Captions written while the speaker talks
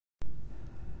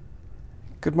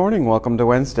Good morning. Welcome to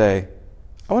Wednesday.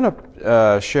 I want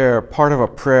to share part of a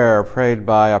prayer prayed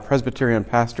by a Presbyterian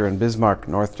pastor in Bismarck,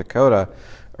 North Dakota,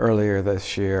 earlier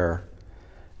this year.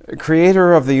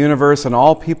 Creator of the universe and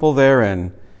all people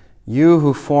therein, you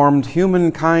who formed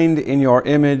humankind in your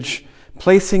image,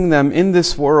 placing them in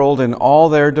this world in all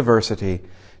their diversity,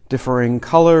 differing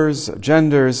colors,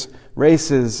 genders,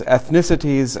 races,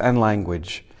 ethnicities, and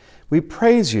language. We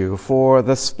praise you for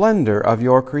the splendor of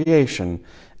your creation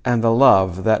and the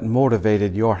love that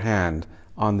motivated your hand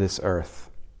on this earth.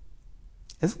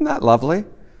 Isn't that lovely?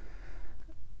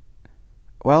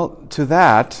 Well, to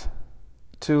that,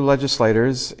 two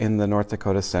legislators in the North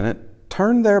Dakota Senate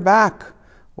turned their back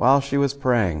while she was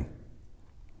praying.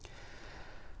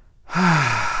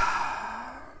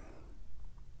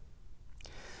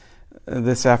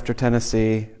 This after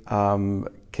Tennessee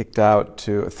kicked out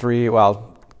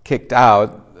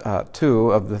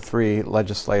two of the three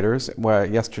legislators. Where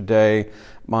yesterday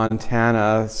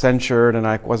Montana censured, and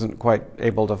I wasn't quite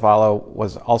able to follow,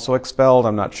 was also expelled,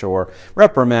 I'm not sure,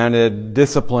 reprimanded,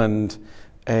 disciplined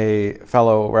a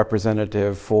fellow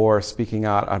representative for speaking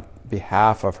out on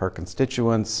behalf of her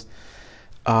constituents.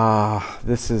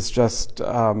 This is just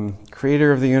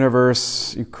creator of the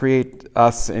universe. You create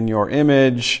us in your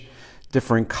image,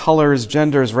 differing colors,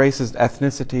 genders, races,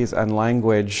 ethnicities, and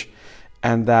language,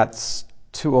 and that's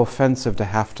too offensive to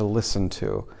have to listen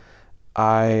to.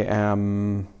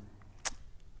 I'm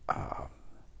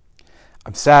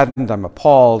saddened, I'm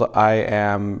appalled, I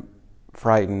am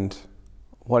frightened.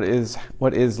 What is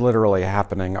literally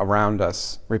happening around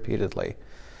us repeatedly?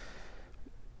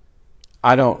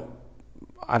 I don't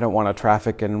want to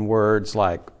traffic in words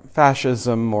like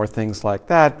fascism or things like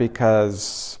that,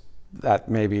 because that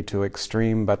may be too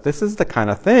extreme, but this is the kind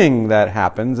of thing that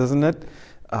happens, isn't it?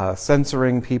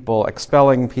 Censoring people,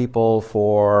 expelling people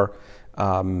for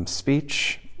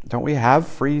speech. Don't we have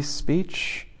free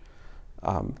speech?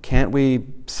 Can't we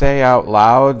say out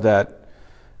loud that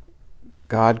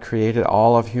God created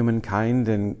all of humankind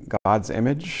in God's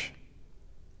image?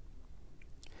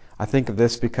 I think of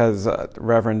this because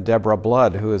Reverend Deborah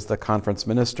Blood, who is the conference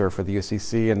minister for the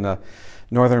UCC in the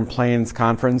Northern Plains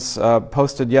Conference,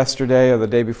 posted yesterday or the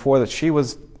day before that she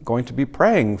was going to be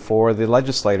praying for the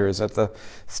legislators at the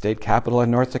state capitol in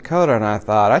North Dakota. And I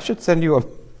thought, I should send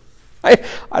you I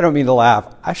don't mean to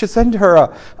laugh, I should send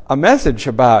her a message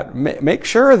about, make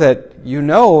sure that you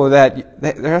know that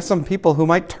there are some people who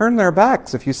might turn their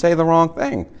backs if you say the wrong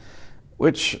thing.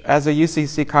 Which, as a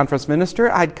UCC conference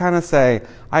minister, I'd kind of say,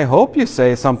 I hope you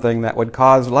say something that would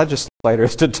cause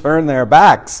legislators to turn their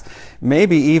backs,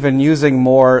 maybe even using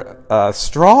more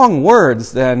strong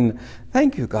words than,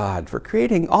 thank you, God, for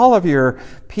creating all of your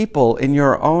people in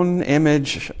your own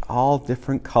image, all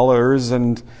different colors,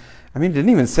 and, I mean, it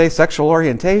didn't even say sexual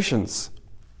orientations.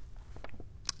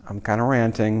 I'm kind of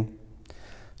ranting.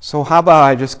 So how about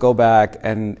I just go back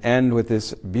and end with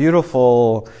this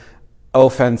beautiful,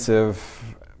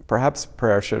 offensive, perhaps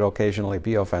prayer should occasionally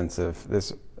be offensive,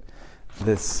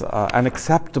 this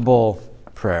unacceptable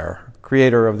prayer.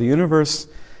 Creator of the universe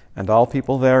and all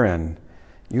people therein,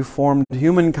 you formed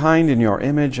humankind in your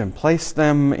image and placed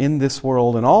them in this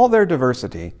world in all their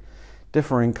diversity,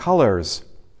 differing colors,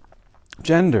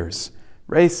 genders,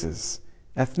 races,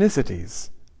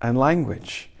 ethnicities, and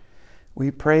language. We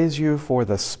praise you for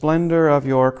the splendor of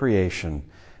your creation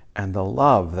and the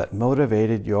love that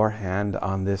motivated your hand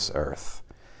on this earth.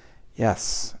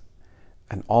 Yes,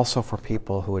 and also for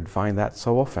people who would find that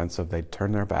so offensive they'd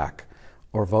turn their back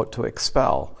or vote to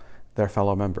expel their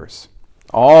fellow members.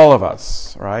 All of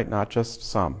us, right? Not just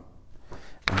some.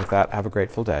 And with that, have a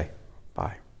grateful day.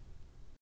 Bye.